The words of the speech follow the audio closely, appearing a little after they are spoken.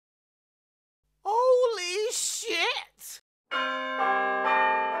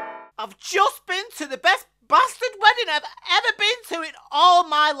the best bastard wedding I've ever been to in all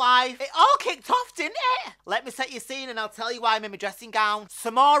my life. It all kicked off, didn't it? Let me set you scene and I'll tell you why I'm in my dressing gown.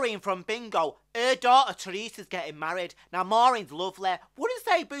 So Maureen from Bingo, her daughter Teresa's getting married. Now Maureen's lovely. Wouldn't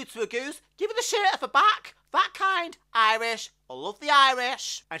say boo to a goose. Give her the shirt off her back. That kind. Irish. I love the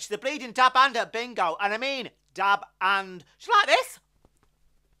Irish. And she's a bleeding dab hand at Bingo. And I mean dab hand. She's like this.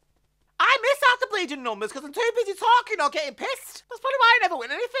 I miss out the bleeding numbers because I'm too busy talking or getting pissed. That's probably why I never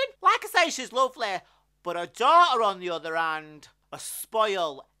win anything. Like I say, she's lovely. But her daughter, on the other hand, a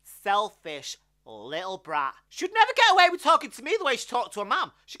spoiled, selfish little brat. She'd never get away with talking to me the way she talked to her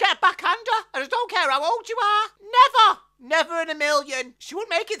mum. She'd get a backhander, and I don't care how old you are. Never! Never in a million. She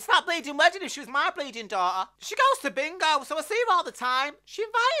wouldn't make it to that bleeding wedding if she was my bleeding daughter. She goes to Bingo, so I see her all the time. She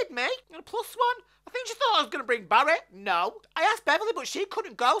invited me, and a plus one. I think she thought I was going to bring Barrett. No. I asked Beverly, but she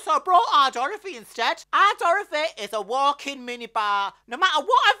couldn't go, so I brought our Dorothy instead. Our Dorothy is a walk-in minibar. No matter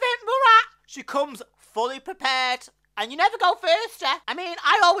what event we're at, she comes fully prepared. And you never go first, eh? I mean,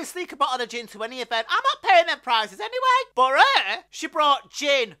 I always sneak a bottle of gin to any event. I'm not paying them prices anyway. But her, she brought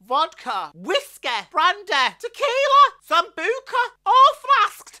gin, vodka, whiskey, brandy, tequila, sambuca, all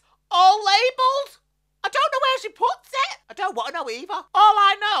flasked, all labelled. I don't know where she puts it. I don't want to know either. All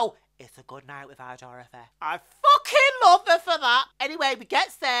I know, it's a good night with our Dorothy. I fucking love her for that. Anyway, we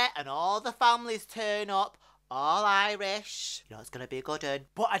gets there and all the families turn up. All Irish. You know, it's going to be a good one.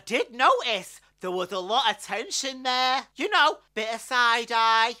 But I did notice there was a lot of tension there. You know, bit of side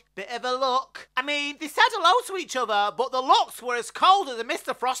eye, bit of a look. I mean, they said hello to each other, but the looks were as cold as a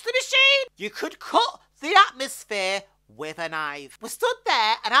Mr. Frosty machine. You could cut the atmosphere with a knife. We stood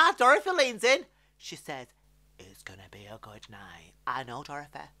there and our Dorothy leans in. She says, it's going to be a good night. I know,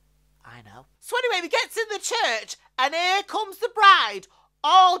 Dorothy. I know. So anyway, we get to the church and here comes the bride,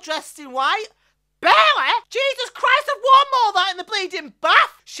 all dressed in white. Barely! Jesus Christ, I've worn more of that in the bleeding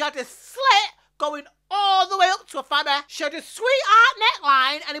bath! She had a slit going all the way up to her fanny. She had a sweetheart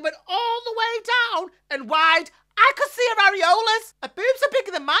neckline and it went all the way down and wide. I could see her areolas. Her boobs are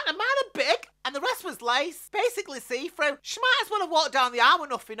bigger than mine and mine are big. And the rest was lace, basically see-through. She might as well have walked down the aisle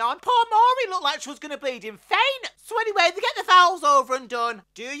with nothing on. Poor Maureen looked like she was going to bleed in faint. So anyway, they get the vows over and done.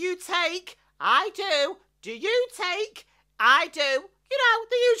 Do you take? I do. Do you take? I do. You know,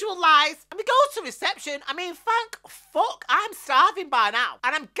 the usual lies. And we go to reception. I mean, thank fuck, I'm starving by now.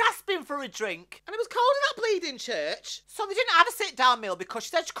 And I'm gasping for a drink. And it was cold in that bleeding church. So they didn't have a sit-down meal because she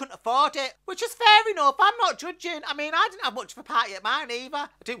said she couldn't afford it. Which is fair enough. I'm not judging. I mean, I didn't have much of a party at mine either.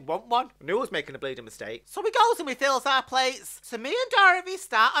 I didn't want one. I knew I was making a bleeding mistake. So we goes and we fills our plates. So me and Dorothy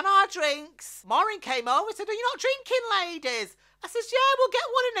start on our drinks. Maureen came over and said, are you not drinking, ladies? I says, yeah, we'll get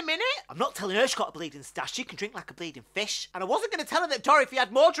one in a minute. I'm not telling her she's got a bleeding stash. She can drink like a bleeding fish. And I wasn't going to tell her that Dorothy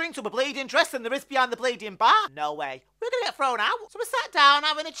had more drinks with a bleeding dress than there is behind the bleeding bar. No way. We're going to get thrown out. So we sat down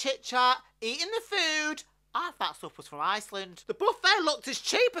having a chit-chat, eating the food. Half that stuff was from Iceland. The buffet looked as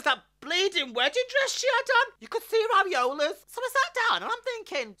cheap as that bleeding wedding dress she had on. You could see her areolas. So I sat down and I'm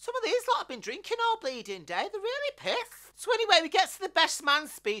thinking, some of these lot have been drinking all bleeding day. They're really pissed. So anyway, we get to the best man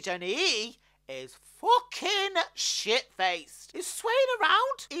speech and he is fucking shit-faced. He's swaying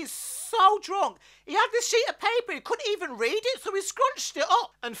around. He's so drunk. He had this sheet of paper. He couldn't even read it, so he scrunched it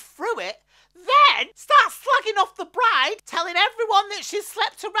up and threw it. Then starts slagging off the bride, telling everyone that she's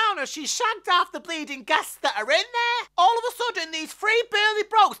slept around or she's shagged half the bleeding guests that are in there. All of a sudden, these three burly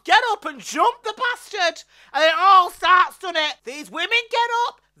blokes get up and jump the bastard. And it all starts, doesn't it? These women get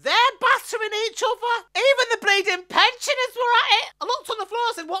up. They're battering each other. Even the bleeding pensioners were at it. I looked on the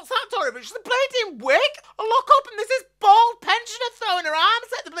floor and said, what's that, Dorothy? She's a bleeding wig. I look up and there's this bald pensioner throwing her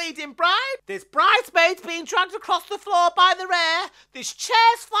arms at the bleeding bride. There's bridesmaids being dragged across the floor by the rear. There's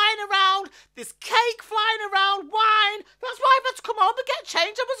chairs flying around. There's cake flying around, wine. That's why I've had to come home and get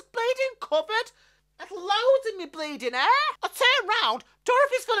changed. I was bleeding covered. There's loads in me bleeding hair. I turn round,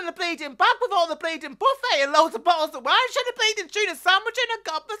 Dorothy's filling a bleeding bag with all the bleeding buffet and loads of bottles of wine. She had a bleeding tuna sandwich in her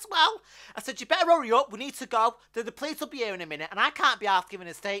gob as well. I said, you better hurry up, we need to go. The police will be here in a minute and I can't be asked giving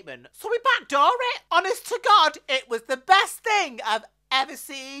a statement. So we backdoor it. Honest to God, it was the best thing I've ever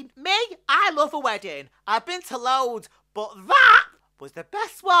seen. Me, I love a wedding. I've been to loads, but that was the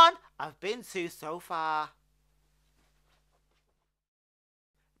best one I've been to so far.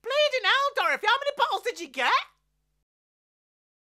 Bleeding hell, Dorothy, how many bottles did you get?